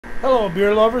Hello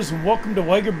beer lovers and welcome to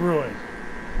Wiegert Brewing.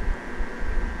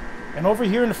 And over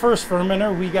here in the first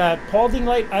fermenter we got Paulding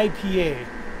Light IPA.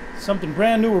 Something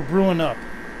brand new we're brewing up.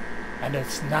 And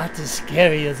it's not as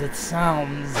scary as it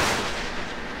sounds.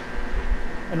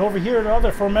 And over here in the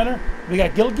other fermenter we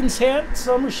got Gilligan's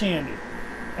Summer Shandy.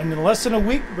 And in less than a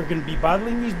week we're going to be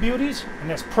bottling these beauties, and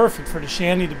that's perfect for the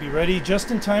Shandy to be ready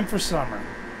just in time for summer.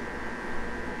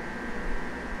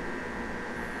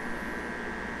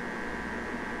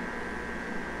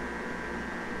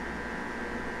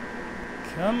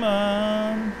 Come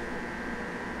on.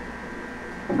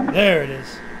 There it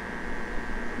is.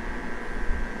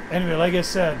 Anyway, like I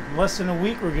said, in less than a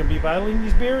week we're going to be bottling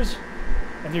these beers,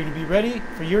 and they're going to be ready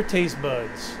for your taste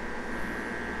buds.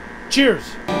 Cheers!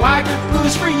 Wiegert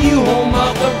Brews for you, home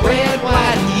of the red,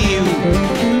 white,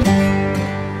 and you.